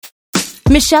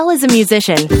Michelle is a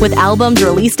musician with albums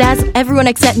released as Everyone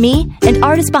Except Me and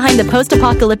artist behind the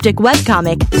post-apocalyptic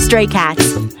webcomic Stray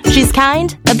Cats. She's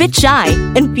kind, a bit shy,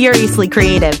 and furiously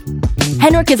creative.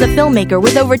 Henrik is a filmmaker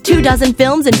with over 24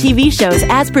 films and TV shows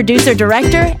as producer,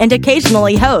 director, and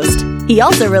occasionally host. He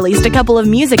also released a couple of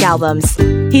music albums.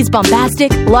 He's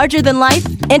bombastic, larger than life,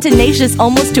 and tenacious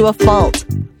almost to a fault.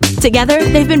 Together,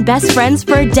 they've been best friends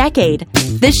for a decade.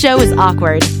 This show is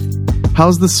awkward.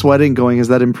 How's the sweating going? Has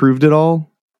that improved at all?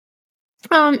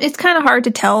 It's kind of hard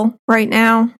to tell right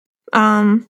now.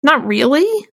 Not really,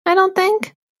 I don't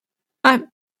think.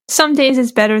 Some days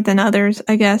it's better than others,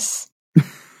 I guess.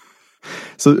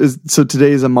 So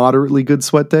today is a moderately good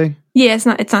sweat day? Yeah, it's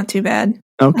not too bad.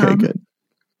 Okay, good.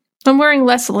 I'm wearing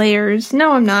less layers.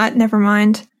 No, I'm not. Never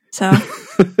mind. So.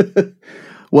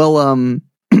 Well,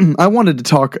 I wanted to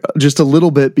talk just a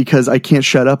little bit because I can't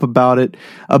shut up about it,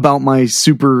 about my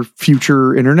super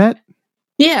future internet.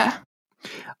 Yeah.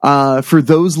 For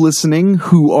those listening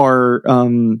who are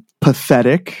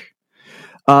pathetic,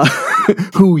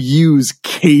 who use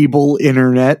cable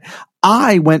internet,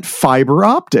 I went fiber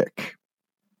optic.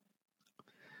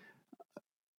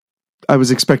 I was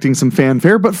expecting some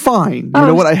fanfare, but fine. You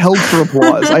know what? I held for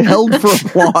applause.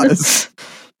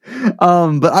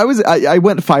 But I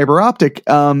went fiber optic,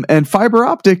 and fiber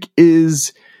optic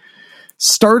is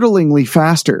startlingly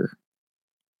faster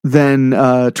than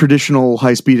traditional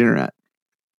high-speed internet.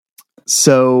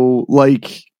 So,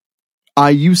 like,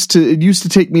 it used to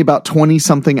take me about 20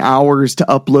 something hours to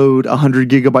upload a 100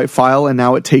 gigabyte file, and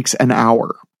now it takes an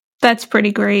hour. That's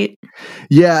pretty great.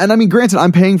 Yeah, and I mean, granted,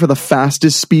 I'm paying for the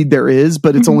fastest speed there is,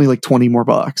 but it's only like $20 more.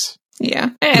 Yeah,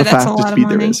 that's a lot of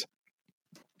money.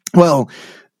 Well,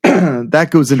 that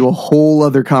goes into a whole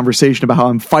other conversation about how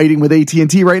I'm fighting with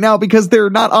AT&T right now because they're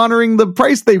not honoring the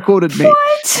price they quoted me.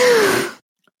 What?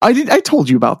 I told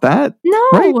you about that. No,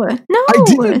 right? No. I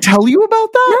didn't tell you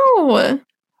about that? No.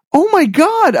 Oh my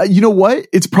God. You know what?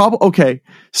 It's probably, okay.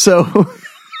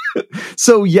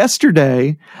 So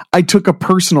yesterday I took a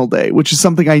personal day, which is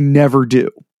something I never do.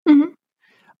 Mm-hmm.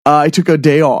 I took a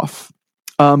day off.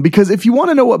 Because if you want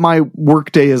to know what my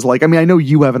work day is like, I mean, I know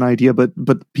you have an idea, but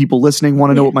people listening want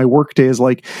to know what my work day is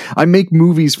like. I make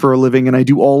movies for a living and I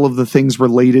do all of the things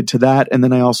related to that. And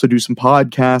then I also do some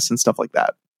podcasts and stuff like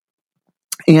that.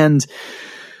 And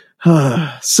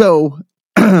so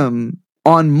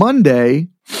on Monday,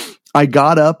 I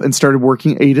got up and started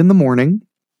working 8 a.m,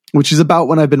 which is about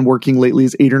when I've been working lately,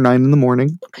 is 8 or 9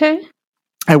 a.m. Okay.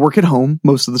 I work at home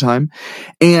most of the time.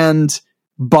 And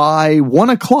by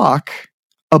 1:00,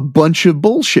 a bunch of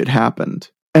bullshit happened.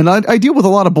 And I deal with a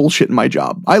lot of bullshit in my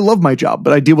job. I love my job,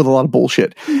 but I deal with a lot of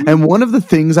bullshit. Mm-hmm. And one of the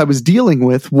things I was dealing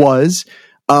with was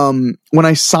when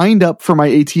I signed up for my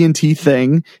AT&T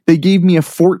thing, they gave me a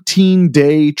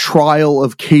 14-day trial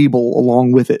of cable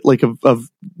along with it, like of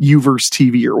Uverse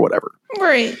TV or whatever.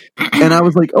 Right. And I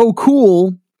was like, oh,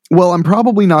 cool. Well, I'm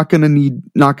probably not going to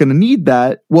need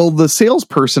that. Well, the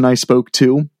salesperson I spoke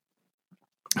to,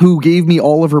 who gave me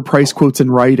all of her price quotes in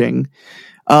writing,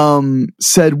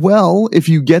 said, well, if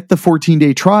you get the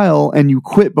 14-day trial and you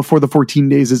quit before the 14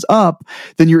 days is up,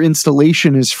 then your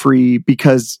installation is free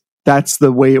because that's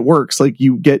the way it works. Like,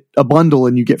 you get a bundle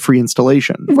and you get free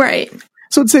installation. Right.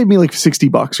 So it saved me like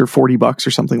 $60 or $40 or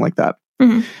something like that.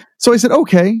 Mm-hmm. So I said,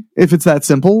 okay, if it's that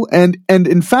simple. And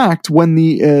in fact, when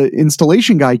the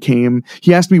installation guy came,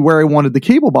 he asked me where I wanted the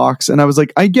cable box. And I was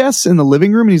like, I guess in the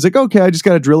living room. And he's like, okay, I just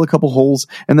got to drill a couple holes.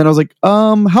 And then I was like,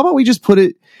 how about we just put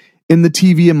it in the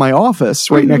TV in my office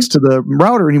right next to the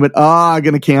router? And he went,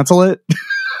 going to cancel it.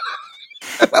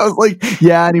 I was like,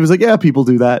 yeah. And he was like, yeah, people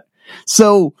do that.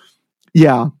 So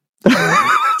yeah.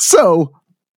 So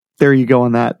there you go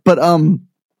on that. But,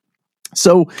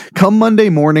 so come Monday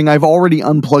morning, I've already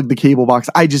unplugged the cable box.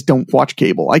 I just don't watch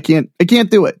cable. I can't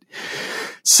do it.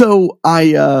 So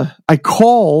I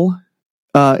call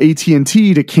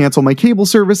AT&T to cancel my cable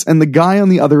service, and the guy on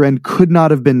the other end could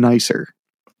not have been nicer.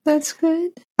 That's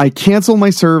good. I cancel my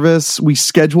service. We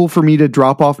schedule for me to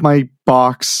drop off my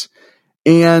box.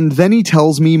 And then he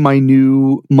tells me my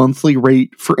new monthly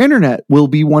rate for internet will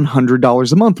be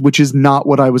 $100 a month, which is not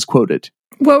what I was quoted.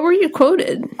 What were you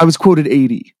quoted? I was quoted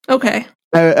 $80. Okay.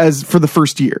 As for the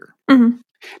first year. Mm-hmm.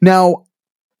 Now,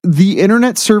 the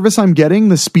internet service I'm getting,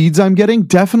 the speeds I'm getting,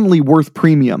 definitely worth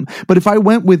premium. But if I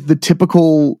went with the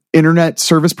typical internet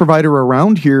service provider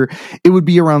around here, it would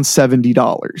be around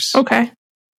 $70. Okay.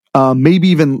 Maybe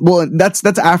even, well, that's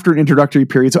after an introductory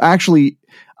period. So actually,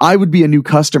 I would be a new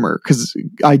customer because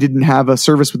I didn't have a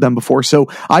service with them before. So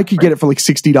I could get it for like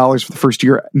 $60 for the first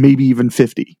year, maybe even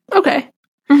 $50. Okay.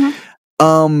 Mm-hmm.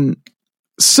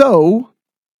 So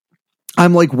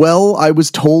I'm like, well, I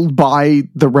was told by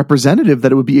the representative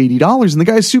that it would be $80. And the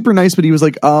guy's super nice, but he was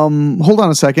like, hold on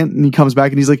a second. And he comes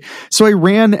back and he's like, so I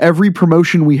ran every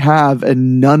promotion we have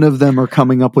and none of them are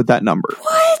coming up with that number.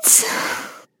 What?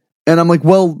 And I'm like,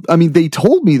 well, I mean, they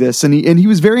told me this. And he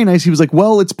was very nice. He was like,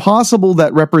 well, it's possible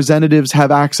that representatives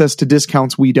have access to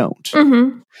discounts we don't.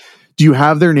 Mm-hmm. Do you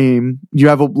have their name? Do you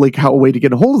have a way to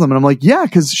get a hold of them? And I'm like, yeah,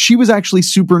 because she was actually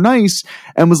super nice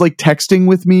and was like texting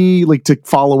with me, like to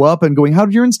follow up and going, how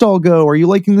did your install go? Are you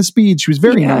liking the speed? She was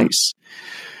very nice.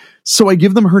 So I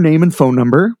give them her name and phone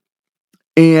number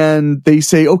and they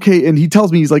say, okay. And he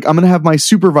tells me, he's like, I'm going to have my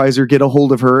supervisor get a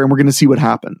hold of her and we're going to see what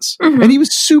happens. Mm-hmm. And he was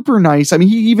super nice. I mean,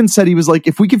 he even said, he was like,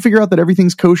 if we can figure out that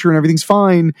everything's kosher and everything's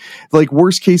fine, like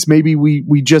worst case, maybe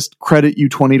we just credit you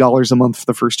 $20 a month for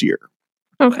the first year.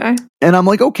 Okay. And I'm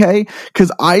like, okay,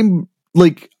 because I'm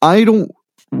like, I don't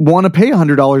want to pay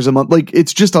 $100 a month. Like,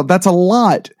 it's just, that's a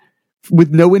lot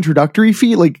with no introductory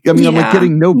fee. Like, I mean, I'm like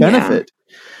getting no benefit.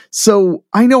 Yeah. So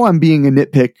I know I'm being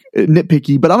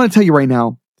nitpicky, but I'm going to tell you right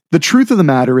now, the truth of the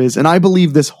matter is, and I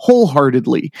believe this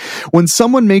wholeheartedly, when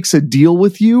someone makes a deal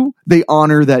with you, they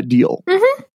honor that deal.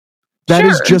 Mm-hmm. That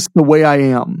is just the way I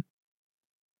am.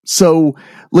 So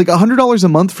like $100 a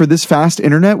month for this fast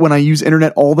internet when I use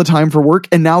internet all the time for work.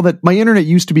 And now that my internet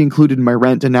used to be included in my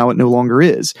rent and now it no longer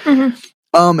is. Mm-hmm.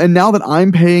 And now that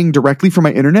I'm paying directly for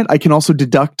my internet, I can also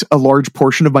deduct a large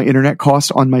portion of my internet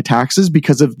cost on my taxes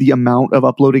because of the amount of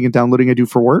uploading and downloading I do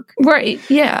for work. Right.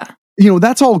 Yeah. You know,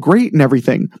 that's all great and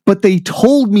everything, but they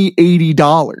told me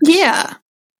 $80. Yeah.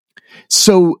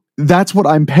 So that's what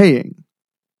I'm paying.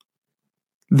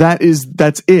 That's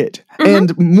it. Mm-hmm.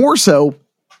 And more so,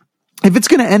 if it's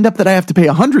going to end up that I have to pay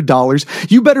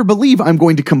 $100, you better believe I'm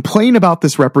going to complain about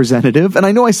this representative. And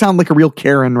I know I sound like a real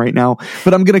Karen right now,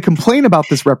 but I'm going to complain about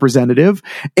this representative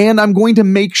and I'm going to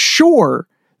make sure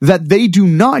that they do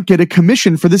not get a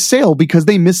commission for this sale because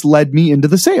they misled me into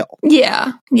the sale.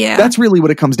 Yeah. Yeah. That's really what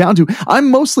it comes down to.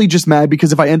 I'm mostly just mad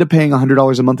because if I end up paying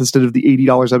 $100 a month instead of the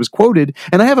 $80 I was quoted,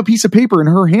 and I have a piece of paper in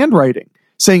her handwriting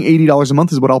saying $80 a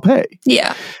month is what I'll pay.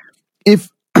 Yeah.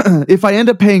 If I end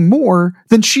up paying more,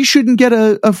 then she shouldn't get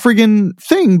a friggin'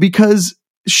 thing because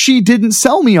she didn't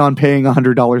sell me on paying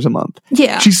 $100 a month.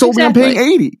 Yeah. She sold me on paying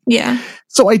 $80. Yeah.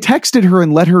 So I texted her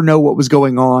and let her know what was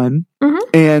going on. Mm-hmm.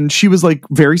 And she was like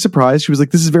very surprised. She was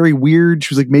like, this is very weird.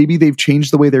 She was like, maybe they've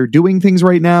changed the way they're doing things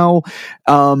right now.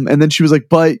 And then she was like,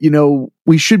 but you know,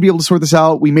 we should be able to sort this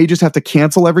out. We may just have to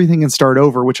cancel everything and start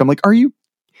over, which I'm like, Are you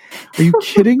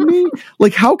kidding me?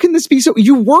 Like, how can this be so?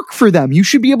 You work for them. You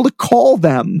should be able to call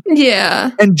them.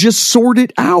 Yeah. And just sort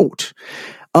it out.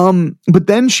 But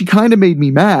then she kind of made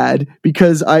me mad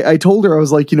because I told her, I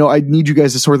was like, you know, I need you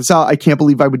guys to sort this out. I can't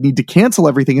believe I would need to cancel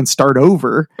everything and start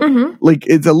over. Mm-hmm. Like,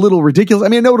 it's a little ridiculous. I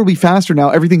mean, I know it'll be faster now.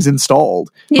 Everything's installed.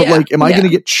 Yeah. But like, am I going to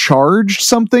get charged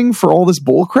something for all this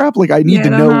bull crap? Like, I need to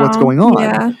know what's going on.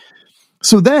 Yeah.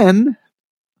 So then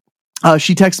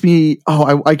she texted me,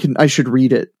 I should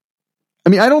read it. I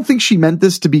mean, I don't think she meant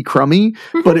this to be crummy,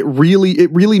 mm-hmm. but it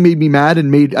really made me mad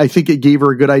and I think it gave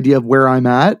her a good idea of where I'm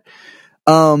at.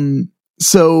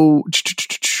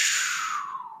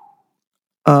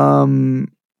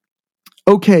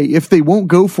 Okay, if they won't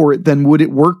go for it, then would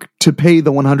it work to pay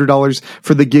the $100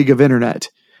 for the gig of internet?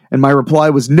 And my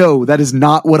reply was, no, that is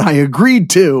not what I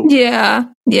agreed to. Yeah.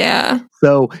 Yeah.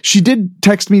 So she did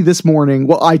text me this morning.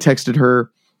 Well, I texted her.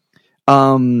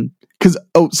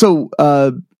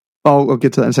 I'll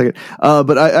get to that in a second.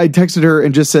 But I texted her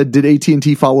and just said, did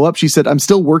AT&T follow up? She said, I'm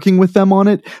still working with them on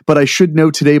it, but I should know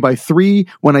today by 3.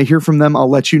 When I hear from them, I'll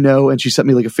let you know. And she sent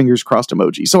me like a fingers crossed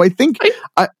emoji. So I think,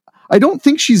 I don't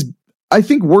think I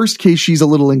think worst case, she's a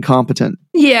little incompetent.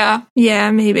 Yeah. Yeah,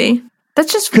 maybe.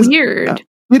 That's just weird.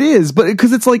 It is, but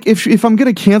because it's like, if I'm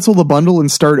going to cancel the bundle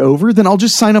and start over, then I'll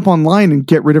just sign up online and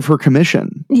get rid of her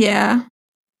commission. Yeah.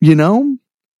 You know?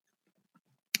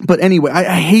 But anyway,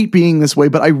 I hate being this way,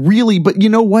 but you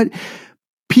know what?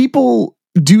 People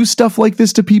do stuff like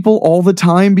this to people all the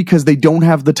time because they don't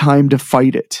have the time to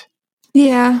fight it.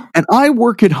 Yeah. And I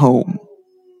work at home,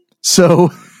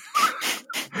 so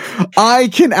I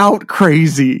can out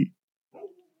crazy.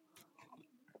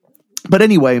 But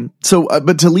anyway,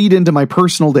 but to lead into my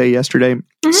personal day yesterday,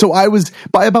 mm-hmm. So I was,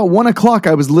 by about 1:00,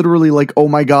 I was literally like, oh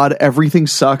my God, everything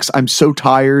sucks. I'm so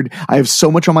tired. I have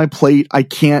so much on my plate. I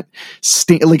can't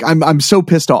stand, like, I'm so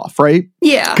pissed off, right?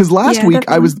 Yeah. Because last week,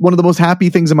 I was, one of the most happy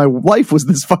things in my life was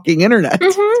this fucking internet.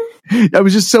 Mm-hmm. I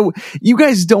was just you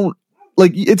guys don't,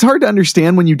 like, it's hard to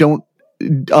understand when you don't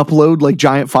upload like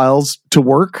giant files to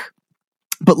work.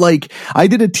 But like, I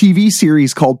did a TV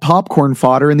series called Popcorn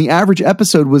Fodder, and the average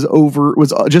episode was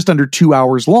just under 2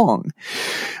 hours long.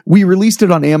 We released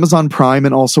it on Amazon Prime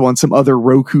and also on some other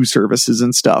Roku services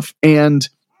and stuff. And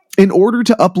in order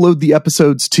to upload the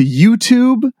episodes to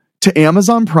YouTube, to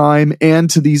Amazon Prime, and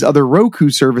to these other Roku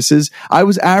services, I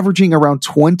was averaging around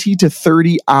 20 to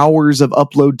 30 hours of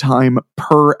upload time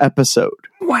per episode.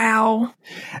 Wow.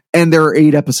 And there are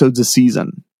 8 episodes a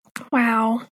season.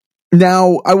 Wow.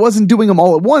 Now, I wasn't doing them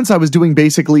all at once. I was doing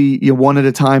basically, one at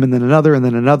a time, and then another, and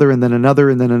then another, and then another,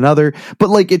 and then another. But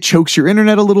like, it chokes your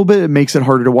internet a little bit. It makes it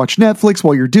harder to watch Netflix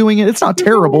while you're doing it. It's not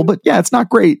terrible, but yeah, it's not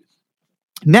great.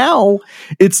 Now,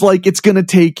 it's like it's going to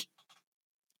take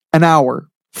an hour,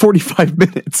 45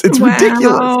 minutes. It's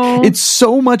ridiculous. It's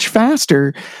so much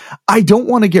faster. I don't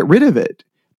want to get rid of it.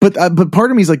 But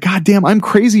part of me is like, God damn, I'm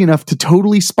crazy enough to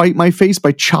totally spite my face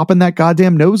by chopping that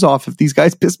goddamn nose off if these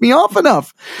guys piss me off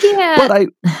enough. Yeah.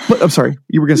 But I'm sorry,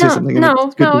 you were going to say something.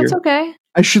 No, it's okay.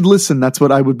 I should listen. That's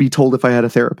what I would be told if I had a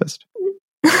therapist.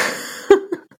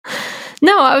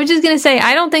 No, I was just going to say,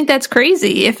 I don't think that's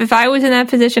crazy. If I was in that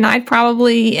position, I'd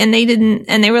probably, and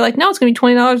they were like, no, it's going to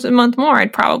be $20 a month more.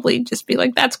 I'd probably just be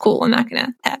like, that's cool. I'm not going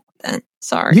to have that.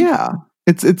 Sorry. Yeah.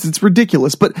 It's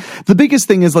ridiculous. But the biggest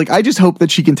thing is like, I just hope that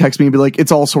she can text me and be like,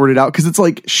 it's all sorted out. Cause it's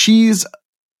like, she's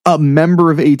a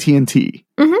member of AT&T.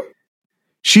 Mm-hmm.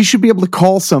 She should be able to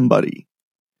call somebody,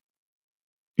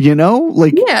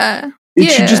 like,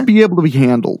 it should just be able to be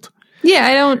handled.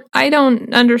 Yeah. I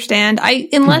don't understand.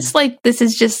 Unless like, this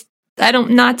is just,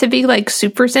 not to be like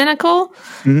super cynical,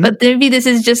 but maybe this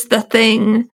is just the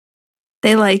thing.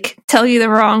 They like tell you the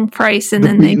wrong price and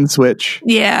then bait and switch.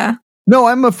 Yeah. No,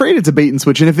 I'm afraid it's a bait and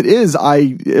switch. And if it is,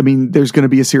 I mean, there's going to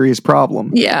be a serious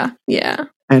problem. Yeah. Yeah.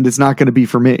 And it's not going to be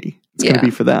for me. It's going to be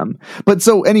for them. But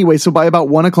so anyway, so by about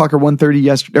 1 o'clock or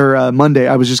 1:30 Monday,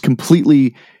 I was just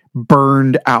completely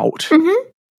burned out. Mm-hmm.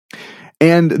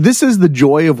 And this is the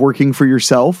joy of working for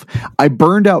yourself. I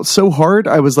burned out so hard.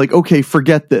 I was like, okay,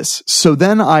 forget this. So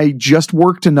then I just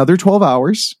worked another 12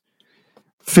 hours.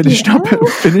 Finished up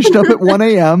at 1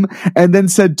 a.m. and then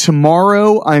said,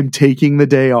 tomorrow I'm taking the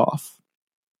day off.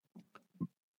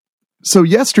 So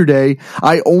yesterday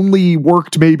I only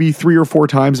worked maybe 3 or 4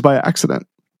 times by accident.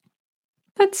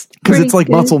 That's because it's like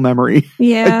muscle memory.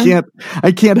 Yeah.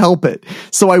 I can't help it.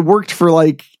 So I worked for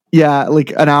like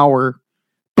an hour.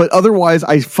 But otherwise,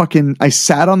 I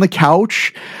sat on the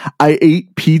couch, I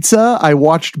ate pizza, I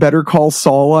watched Better Call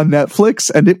Saul on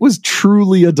Netflix, and it was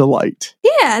truly a delight.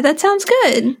 Yeah, that sounds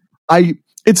good.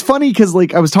 It's funny because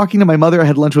like I was talking to my mother, I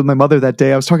had lunch with my mother that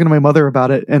day. I was talking to my mother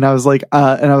about it, and I was like,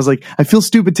 I feel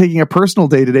stupid taking a personal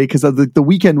day today because the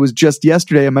weekend was just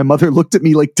yesterday, and my mother looked at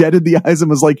me like dead in the eyes and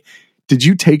was like, did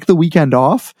you take the weekend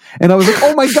off? And I was like,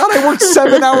 oh my God, I worked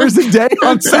 7 hours a day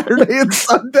on Saturday and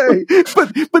Sunday.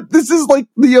 But this is like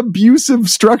the abusive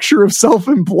structure of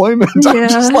self-employment. Yeah.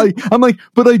 I'm like,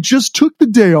 but I just took the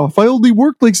day off. I only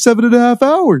worked like 7.5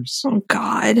 hours. Oh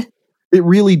God. It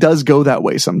really does go that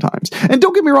way sometimes. And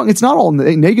don't get me wrong, it's not all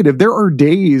negative. There are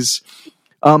days,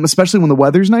 especially when the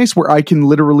weather's nice, where I can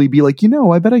literally be like,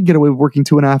 I bet I can get away with working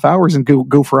 2.5 hours and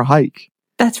go for a hike.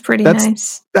 That's pretty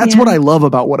nice. That's what I love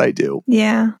about what I do.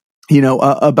 Yeah.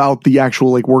 About the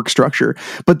actual like work structure.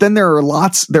 But then there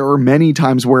are many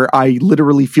times where I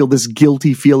literally feel this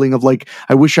guilty feeling of like,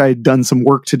 I wish I had done some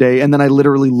work today. And then I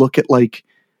literally look at like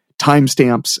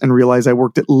timestamps and realize I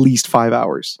worked at least 5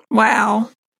 hours.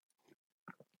 Wow.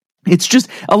 It's just,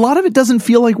 a lot of it doesn't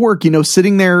feel like work.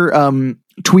 Sitting there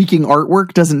tweaking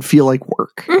artwork doesn't feel like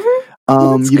work. Mm-hmm.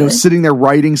 Sitting there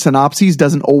writing synopses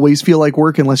doesn't always feel like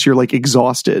work unless you're like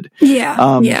exhausted.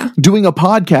 Yeah. Doing a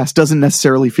podcast doesn't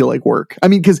necessarily feel like work. I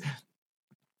mean, because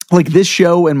like this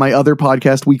show and my other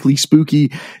podcast, Weekly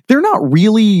Spooky, they're not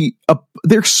really,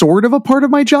 they're sort of a part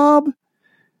of my job.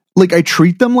 Like I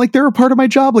treat them like they're a part of my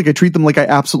job. Like I treat them like I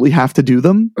absolutely have to do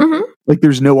them. Mm-hmm. Like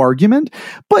there's no argument,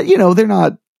 but they're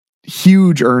not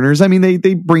huge earners. I mean,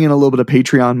 they bring in a little bit of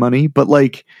Patreon money, but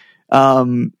like,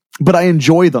 but I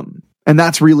enjoy them. And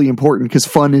that's really important because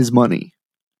fun is money.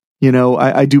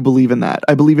 I do believe in that.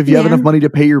 I believe if you have enough money to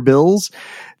pay your bills,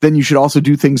 then you should also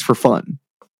do things for fun.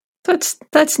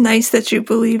 That's nice that you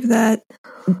believe that.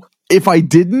 If I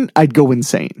didn't, I'd go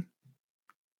insane.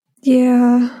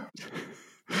 Yeah.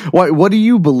 What do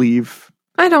you believe?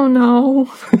 I don't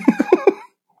know.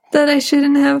 That I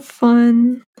shouldn't have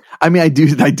fun. I mean, I do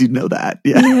know that.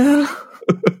 Yeah.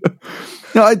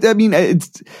 No, I mean,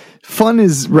 fun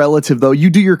is relative, though. You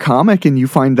do your comic and you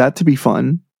find that to be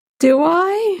fun. Do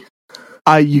I?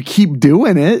 You keep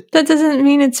doing it. That doesn't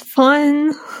mean it's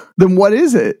fun. Then what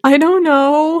is it? I don't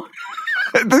know.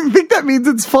 I think that means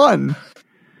it's fun.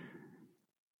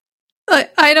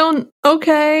 I don't.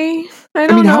 Okay, I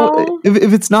don't know.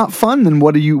 If it's not fun, then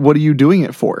what are you doing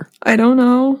it for? I don't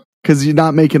know. Because you're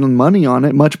not making money on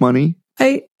it, much money.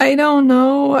 I don't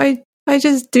know. I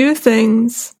just do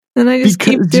things and I just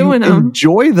keep doing them.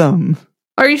 Enjoy them.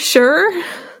 Are you sure?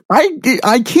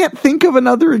 I can't think of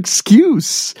another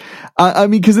excuse. I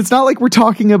mean, because it's not like we're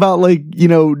talking about like,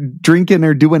 drinking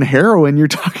or doing heroin. You're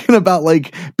talking about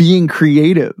like being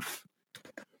creative.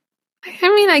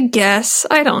 I mean, I guess.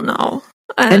 I don't know.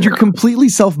 And you're completely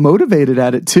self-motivated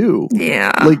at it too.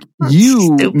 Yeah. Like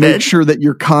you make sure that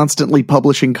you're constantly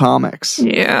publishing comics.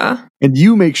 Yeah. And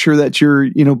you make sure that you're,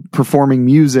 performing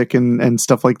music and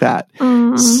stuff like that.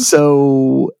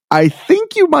 So I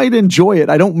think you might enjoy it.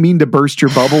 I don't mean to burst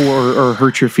your bubble or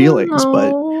hurt your feelings,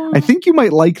 but I think you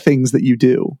might like things that you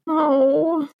do.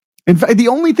 Oh. In fact, the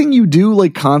only thing you do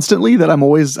like constantly that I'm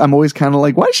always kind of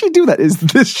like, why does she do that? Is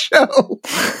this show?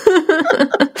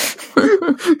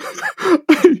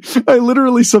 I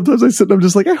literally sometimes I sit and I'm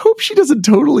just like, I hope she doesn't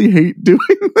totally hate doing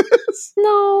this.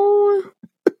 No.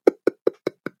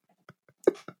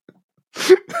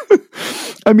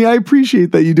 I mean, I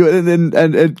appreciate that you do it,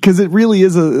 and because it really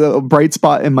is a bright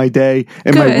spot in my day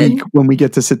and my week when we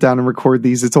get to sit down and record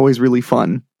these. It's always really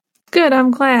fun. Good,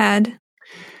 I'm glad.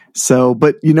 So,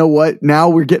 but you know what? Now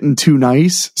we're getting too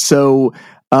nice. So,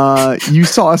 you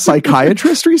saw a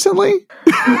psychiatrist recently?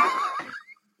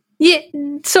 Yeah,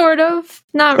 sort of.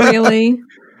 Not really.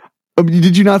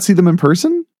 Did you not see them in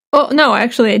person? Oh, no,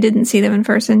 actually, I didn't see them in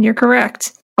person. You're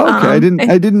correct. Okay, I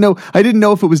didn't know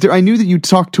if it was different. I knew that you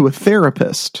talked to a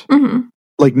therapist,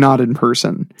 like not in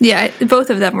person. Yeah, both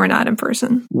of them were not in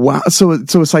person. Wow. So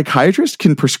a psychiatrist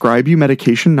can prescribe you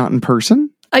medication not in person?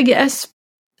 I guess.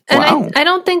 And wow. I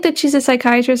don't think that she's a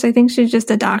psychiatrist. I think she's just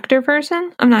a doctor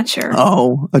person. I'm not sure.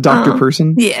 Oh, a doctor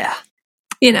person? Yeah.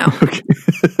 Okay.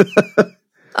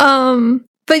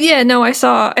 But yeah, no, I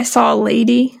saw a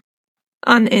lady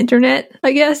on the internet,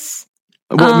 I guess.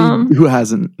 Well, I mean, who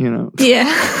hasn't, Yeah.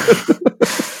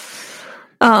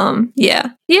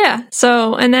 Yeah.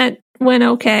 So, and that went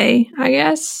okay, I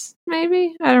guess,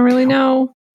 maybe. I don't really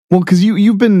know. Well, because you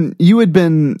had been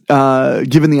given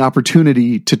the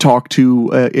opportunity to talk to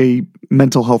a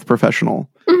mental health professional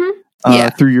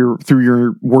through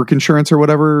your work insurance or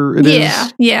whatever it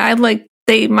is. Yeah. I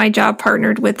my job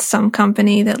partnered with some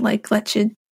company that lets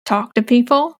you talk to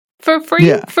people for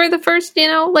free for the first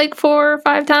 4 or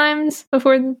 5 times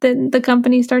before the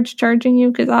company starts charging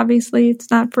you, because obviously it's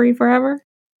not free forever.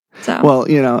 So well,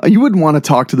 you wouldn't want to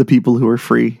talk to the people who are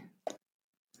free.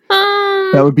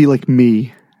 That would be like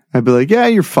me. I'd be like, yeah,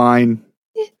 you're fine.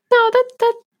 No,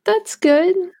 that's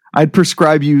good. I'd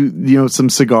prescribe you, some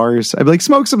cigars. I'd be like,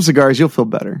 smoke some cigars, you'll feel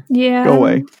better. Yeah. Go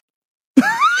away.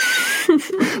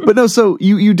 But no, so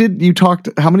you talked,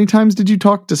 how many times did you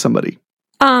talk to somebody?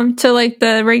 To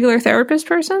the regular therapist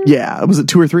person? Yeah. Was it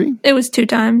 2 or 3? It was 2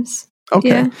 times. Okay.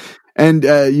 Yeah. And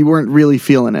you weren't really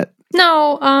feeling it?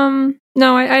 No,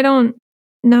 I don't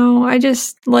know. I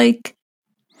just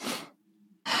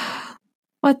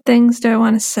what things do I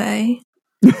want to say?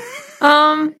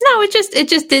 No, it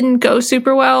just didn't go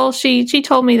super well. She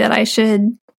told me that I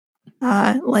should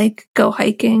go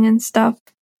hiking and stuff.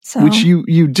 So which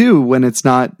you do when it's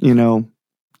not,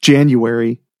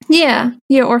 January. Yeah,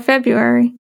 or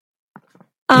February.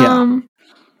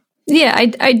 Yeah,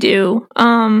 I do.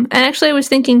 And actually I was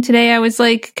thinking today, I was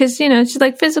because it's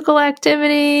just physical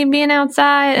activity, being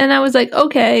outside, and I was like,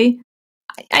 okay,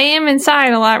 I am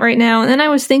inside a lot right now. And then I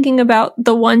was thinking about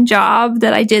the one job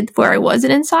that I did where I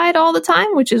wasn't inside all the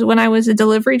time, which is when I was a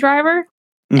delivery driver.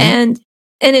 Mm-hmm.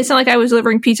 And it's not like I was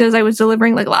delivering pizzas, I was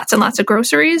delivering lots and lots of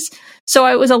groceries. So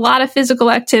it was a lot of physical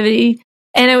activity,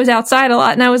 and I was outside a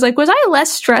lot. And I was like, was I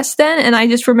less stressed then? And I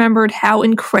just remembered how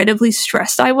incredibly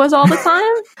stressed I was all the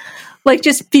time.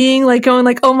 Just being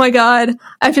going oh my God,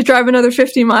 I have to drive another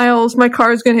 50 miles. My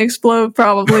car is going to explode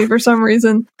probably for some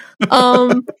reason.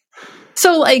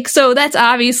 So that's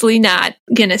obviously not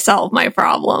going to solve my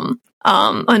problem.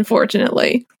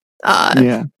 Unfortunately.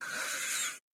 Yeah.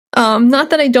 Not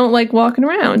that I don't like walking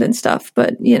around and stuff,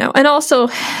 but and also,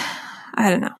 I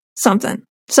don't know, something.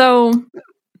 So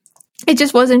it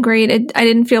just wasn't great. I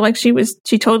didn't feel like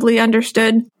she totally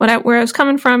understood where I was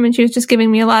coming from, and she was just giving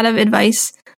me a lot of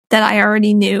advice that I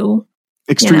already knew.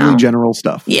 Extremely general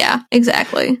stuff. Yeah,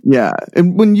 exactly. Yeah.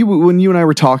 And when you and I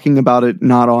were talking about it,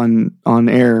 not on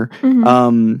air,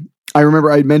 mm-hmm. I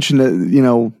remember I mentioned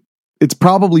that, it's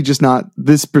probably just not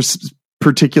this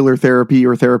particular therapy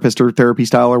or therapist or therapy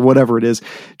style or whatever it is,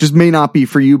 just may not be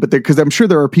for you, but because I'm sure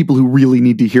there are people who really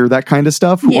need to hear that kind of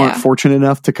stuff who aren't fortunate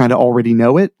enough to kind of already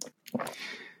know it.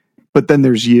 But then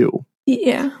there's you.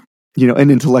 Yeah.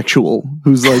 an intellectual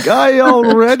who's like, I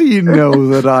already know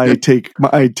that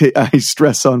I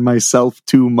stress on myself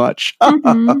too much.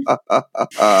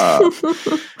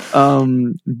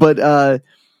 But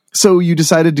so you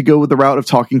decided to go with the route of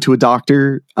talking to a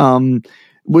doctor.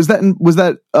 Was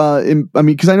that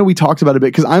because I know we talked about it a bit,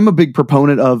 because I'm a big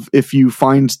proponent of, if you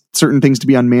find certain things to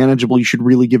be unmanageable, you should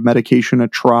really give medication a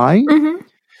try.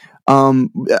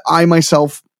 I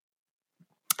myself,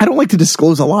 I don't like to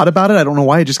disclose a lot about it. I don't know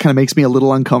why. It just kind of makes me a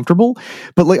little uncomfortable.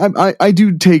 But like I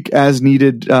do take as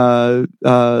needed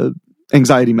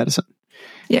anxiety medicine.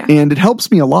 Yeah. And it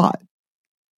helps me a lot.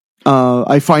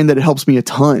 I find that it helps me a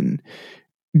ton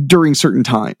during certain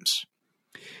times.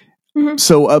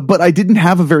 So, but I didn't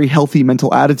have a very healthy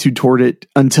mental attitude toward it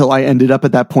until I ended up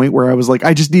at that point where I was like,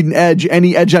 I just need an edge,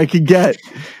 any edge I could get.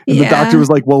 And the doctor was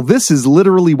like, well, this is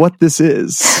literally what this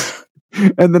is.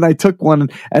 And then I took one,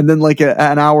 and then like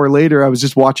an hour later, I was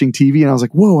just watching TV, and I was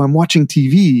like, whoa, I'm watching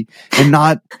TV and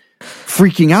not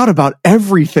freaking out about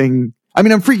everything. I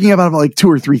mean, I'm freaking out about like 2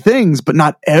 or 3 things, but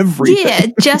not everything. Yeah,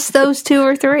 just those 2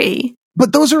 or 3.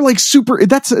 But those are like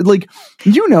that's like,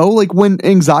 like when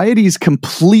anxiety is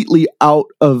completely out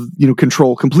of,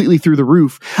 control, completely through the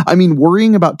roof. I mean,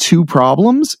 worrying about 2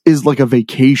 problems is like a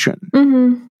vacation.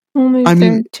 Only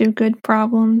there are 2 good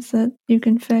problems that you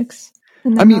can fix.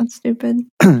 And they're not stupid.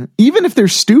 Even if they're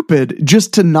stupid,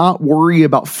 just to not worry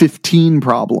about 15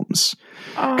 problems.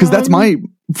 Because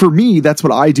for me, that's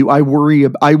what I do. I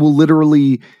will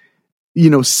literally,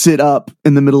 sit up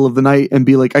in the middle of the night and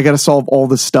be like, I got to solve all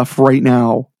this stuff right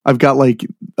now. I've got like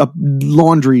a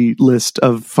laundry list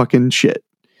of fucking shit.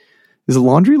 Is a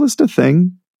laundry list a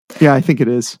thing? Yeah, I think it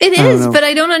is. It is, but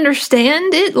I don't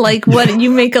understand it. Like, what,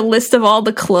 you make a list of all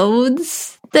the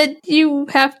clothes that you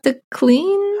have to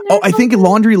clean? I think a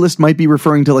laundry list might be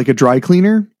referring to like a dry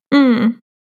cleaner. I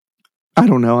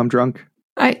don't know. I'm drunk.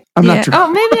 I'm not drunk. Oh,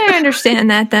 maybe I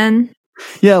understand that then.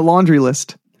 Yeah, laundry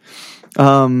list.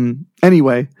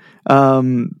 Anyway,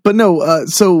 but no.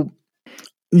 So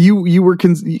you were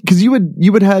because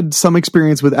you had some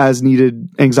experience with as needed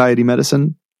anxiety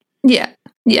medicine. Yeah,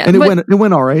 and it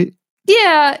went all right.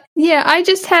 Yeah. I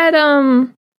just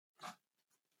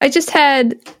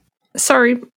had.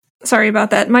 Sorry about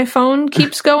that. My phone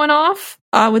keeps going off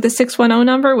with a 610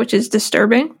 number, which is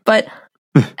disturbing, but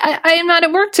I am not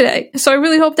at work today. So I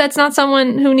really hope that's not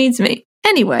someone who needs me.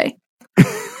 Anyway.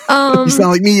 You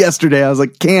sound like me yesterday. I was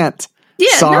like, can't.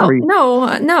 Yeah, sorry. No,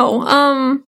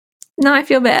 I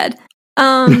feel bad.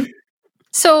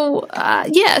 So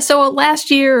last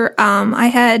year, I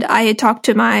had talked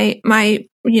to my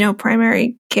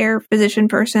primary care physician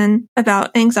person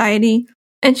about anxiety,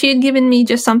 and she had given me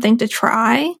just something to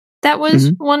try. That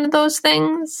was one of those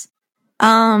things.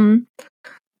 That's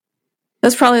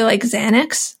probably like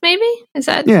Xanax, maybe? Is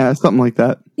that? Yeah, something like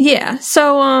that. Yeah.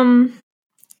 So, and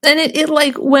it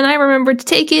like, when I remembered to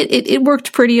take it, it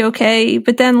worked pretty okay.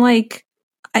 But then like,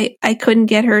 I couldn't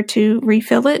get her to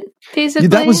refill it, basically.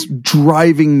 Yeah, that was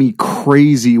driving me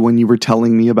crazy when you were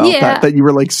telling me about that you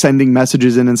were like sending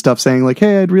messages in and stuff saying like,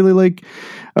 hey, I'd really like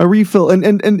a refill.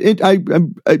 And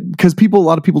because a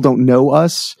lot of people don't know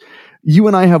us. You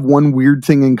and I have one weird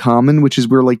thing in common, which is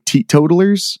we're like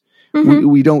teetotalers.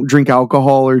 We don't drink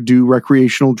alcohol or do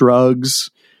recreational drugs.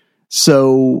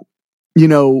 So,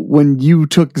 when you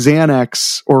took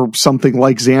Xanax or something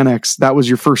like Xanax, that was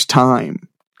your first time,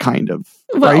 kind of,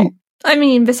 right? I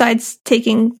mean, besides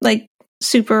taking like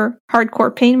super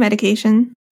hardcore pain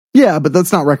medication. Yeah, but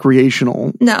that's not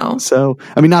recreational. No. So,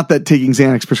 I mean, not that taking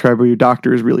Xanax prescribed by your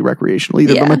doctor is really recreational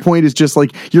either. Yeah. But my point is just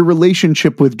like your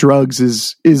relationship with drugs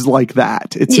is like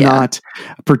that. It's not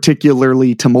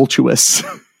particularly tumultuous.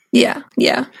 Yeah.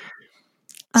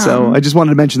 So I just wanted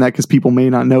to mention that because people may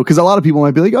not know. Because a lot of people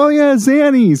might be like, "Oh yeah,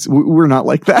 Xannies." We're not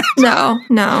like that. No.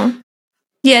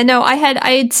 Yeah, no. I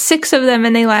had 6 of them,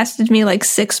 and they lasted me like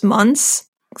 6 months.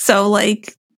 So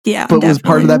like. Yeah, but was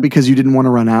part of that because you didn't want to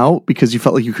run out because you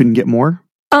felt like you couldn't get more?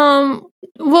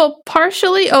 Well,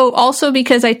 partially. Oh, also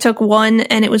because I took 1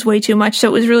 and it was way too much, so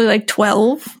it was really like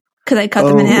 12 because I cut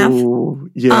them in half.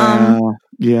 Yeah,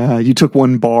 yeah. You took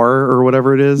 1 bar or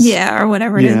whatever it is. Yeah, or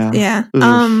whatever it is. Yeah.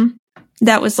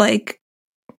 That was like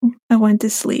I went to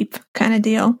sleep kind of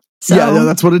deal. So, yeah,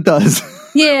 that's what it does.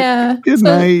 Yeah. Good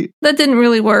night. That didn't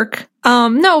really work.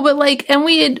 No, but like, and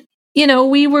we had.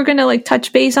 We were going to like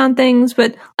touch base on things,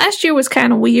 but last year was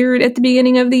kind of weird at the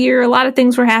beginning of the year. A lot of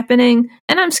things were happening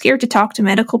and I'm scared to talk to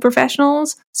medical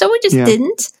professionals. So we just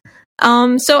didn't.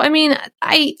 So, I mean,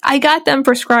 I got them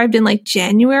prescribed in like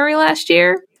January last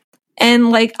year and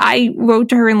like I wrote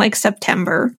to her in like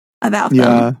September about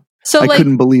them. So I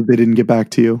couldn't believe they didn't get back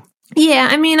to you. Yeah.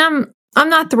 I mean, I'm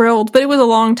not thrilled, but it was a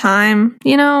long time,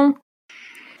 you know?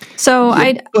 So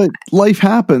but life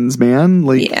happens, man.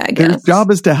 Like, yeah, I their guess.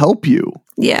 job is to help you.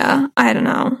 Yeah, I don't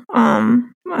know.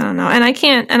 I don't know. And I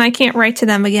can't write to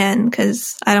them again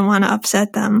because I don't want to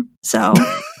upset them. So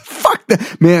fuck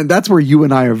that, man. That's where you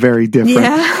and I are very different.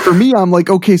 Yeah. For me, I'm like,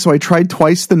 okay, so I tried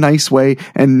twice the nice way,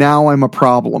 and now I'm a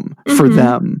problem for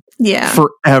them. Yeah.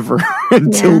 Forever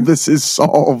until this is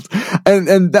solved.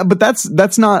 But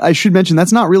that's not, I should mention,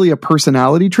 that's not really a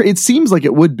personality trait. It seems like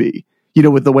it would be, you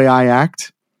know, with the way I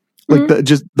act. Like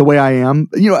just the way I am,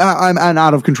 you know, I'm an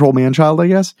out of control man child, I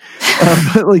guess.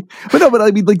 But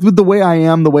I mean, like with the way I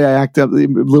am, the way I act, a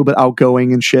little bit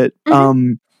outgoing and shit.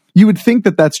 You would think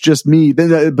that that's just me,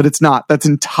 but it's not. That's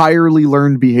entirely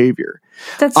learned behavior.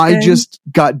 I just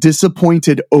got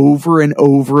disappointed over and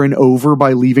over and over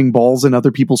by leaving balls in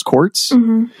other people's courts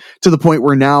to the point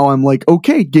where now I'm like,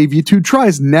 okay, gave you 2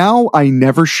 tries. Now I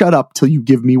never shut up till you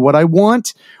give me what I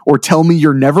want or tell me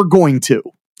you're never going to.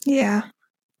 Yeah.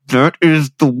 That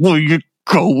is the way it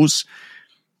goes.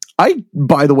 I,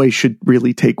 by the way, should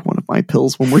really take one of my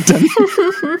pills when we're done.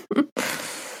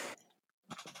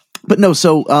 But no,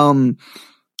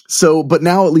 but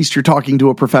now at least you're talking to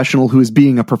a professional who is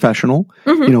being a professional,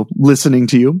 you know, listening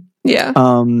to you. Yeah.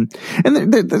 And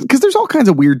because there's all kinds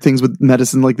of weird things with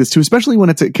medicine like this too, especially when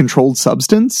it's a controlled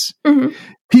substance.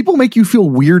 People make you feel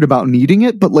weird about needing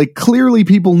it, but like clearly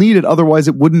people need it. Otherwise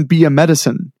it wouldn't be a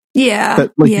medicine. Yeah.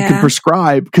 That like you can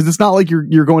prescribe, because it's not like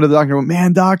you're going to the doctor and going,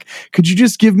 man, doc, could you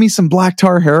just give me some black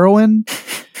tar heroin?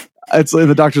 It's like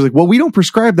the doctor's like, well, we don't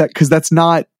prescribe that because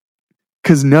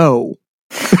no.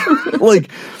 Like,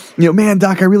 you know, man,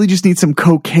 doc, I really just need some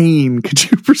cocaine.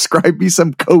 Could you prescribe me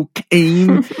some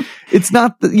cocaine? It's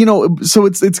not, you know, so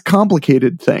it's a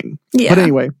complicated thing. Yeah. But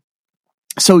anyway,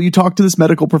 so you talked to this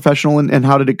medical professional and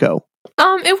how did it go?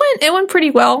 It went pretty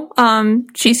well.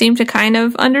 She seemed to kind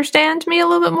of understand me a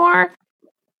little bit more.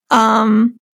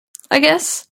 I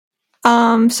guess.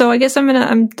 So I guess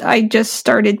I just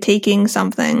started taking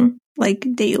something like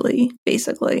daily,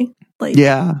 basically. Like,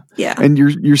 yeah. And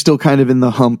you're still kind of in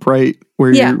the hump, right?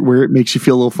 Where it makes you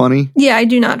feel a little funny. Yeah, I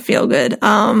do not feel good.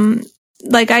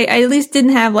 Like I at least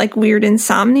didn't have like weird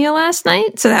insomnia last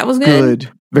night, so that was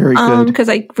good. Very good. Because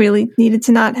I really needed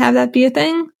to not have that be a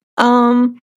thing.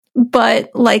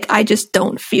 But like I just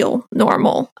don't feel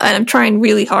normal, and I'm trying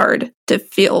really hard to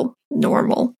feel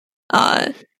normal.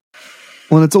 Well,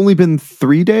 it's only been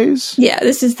 3 days. Yeah,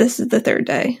 this is the 3rd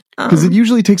day. Because it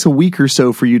usually takes a week or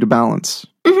so for you to balance.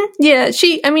 Yeah,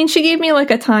 she gave me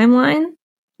like a timeline.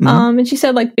 And she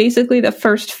said like basically the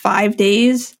first 5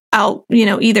 days I'll, you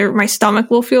know, either my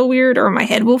stomach will feel weird or my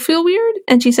head will feel weird.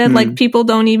 And she said like people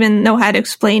don't even know how to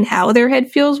explain how their head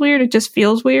feels weird. It just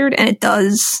feels weird, and it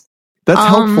does. That's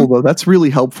helpful though. That's really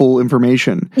helpful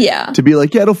information. Yeah. To be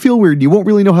like, yeah, it'll feel weird. You won't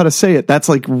really know how to say it. That's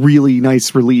like really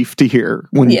nice relief to hear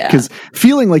because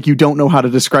feeling like you don't know how to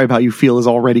describe how you feel is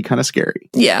already kind of scary.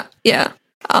 Yeah. Yeah.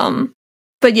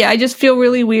 But yeah, I just feel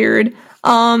really weird.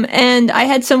 And I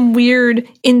had some weird,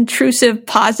 intrusive,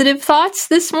 positive thoughts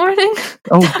this morning.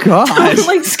 Oh God. That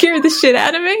like scared the shit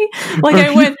out of me. Like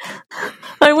I went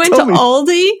to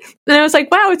Aldi and I was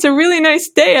like, wow, it's a really nice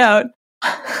day out.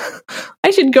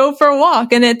 I should go for a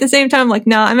walk. And at the same time, like,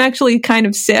 nah, I'm actually kind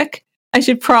of sick. I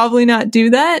should probably not do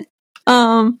that.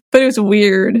 But it was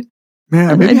weird.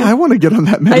 Man, maybe I want to get on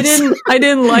that medicine. I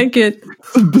didn't like it.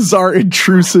 Bizarre,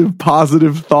 intrusive,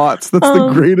 positive thoughts. That's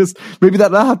the greatest. Maybe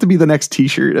that'll have to be the next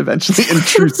t-shirt eventually.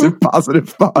 Intrusive, positive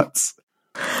thoughts.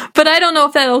 But I don't know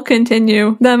if that'll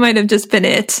continue. That might have just been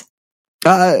it.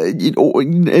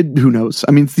 Who knows?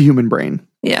 I mean, it's the human brain.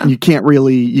 Yeah. You can't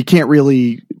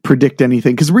really predict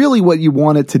anything, because really what you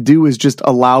want it to do is just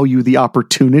allow you the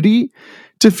opportunity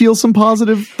to feel some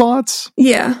positive thoughts.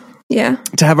 Yeah. Yeah.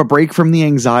 To have a break from the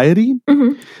anxiety.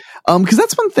 Because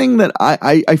that's one thing that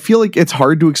I feel like it's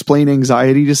hard to explain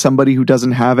anxiety to somebody who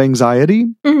doesn't have anxiety.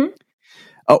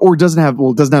 Or doesn't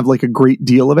have like a great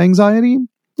deal of anxiety.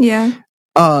 Yeah.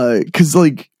 Because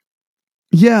like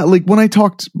when I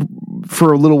talked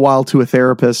for a little while to a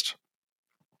therapist,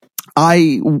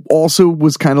 I also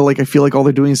was kind of like, I feel like all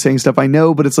they're doing is saying stuff I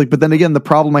know, but it's like, but then again, the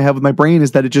problem I have with my brain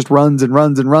is that it just runs and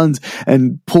runs and runs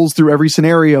and pulls through every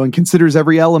scenario and considers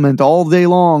every element all day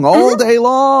long.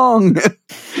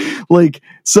 Like,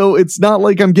 so it's not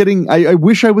like I'm getting, I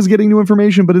wish I was getting new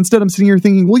information, but instead I'm sitting here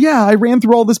thinking, well, yeah, I ran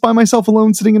through all this by myself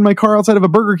alone, sitting in my car outside of a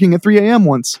Burger King at 3 a.m.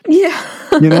 once. Yeah.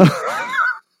 You know?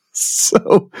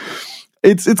 So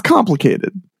it's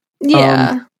complicated.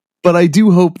 Yeah. But I do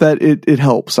hope that it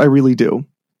helps. I really do.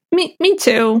 Me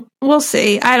too. We'll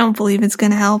see. I don't believe it's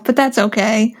going to help, but that's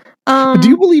okay. Do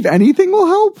you believe anything will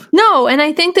help? No, and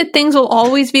I think that things will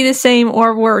always be the same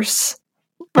or worse,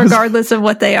 regardless of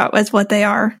what they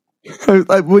are.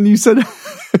 When you said,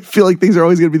 I feel like things are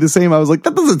always going to be the same, I was like,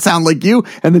 that doesn't sound like you.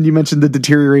 And then you mentioned the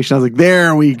deterioration. I was like,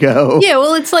 there we go. Yeah,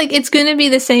 well, it's like, it's going to be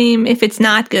the same if it's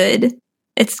not good.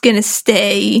 It's going to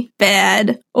stay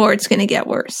bad, or it's going to get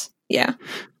worse. Yeah.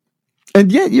 And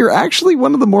yet you're actually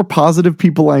one of the more positive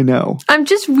people I know. I'm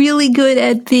just really good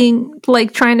at being,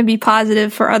 like, trying to be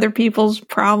positive for other people's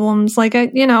problems. Like,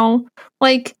 everyone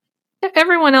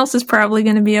else is probably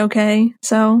going to be okay.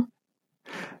 So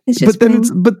it's just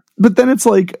but then it's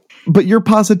like, but your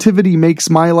positivity makes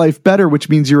my life better, which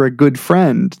means you're a good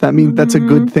friend. That means that's a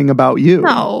good thing about you.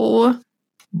 No.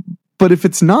 But if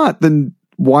it's not, then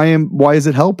why is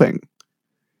it helping?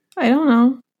 I don't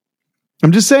know.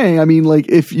 I'm just saying, I mean, like,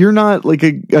 if you're not like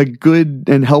a good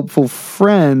and helpful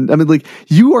friend, I mean, like,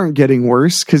 you aren't getting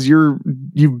worse because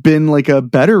you've been like a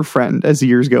better friend as the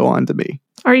years go on to me.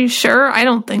 Are you sure? I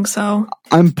don't think so.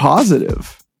 I'm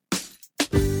positive.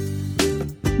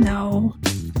 No.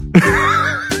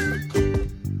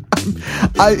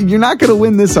 You're not going to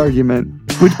win this argument.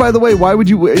 Which, by the way, why would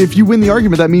you? If you win the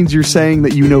argument, that means you're saying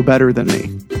that you know better than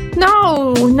me.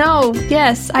 No.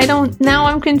 Yes, I don't. Now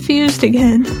I'm confused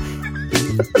again.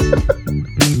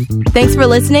 Thanks for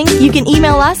listening. You can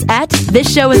email us at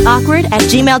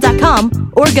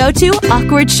thisshowIsAwkward@gmail.com or go to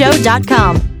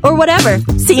awkwardshow.com or whatever.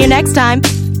 See you next time.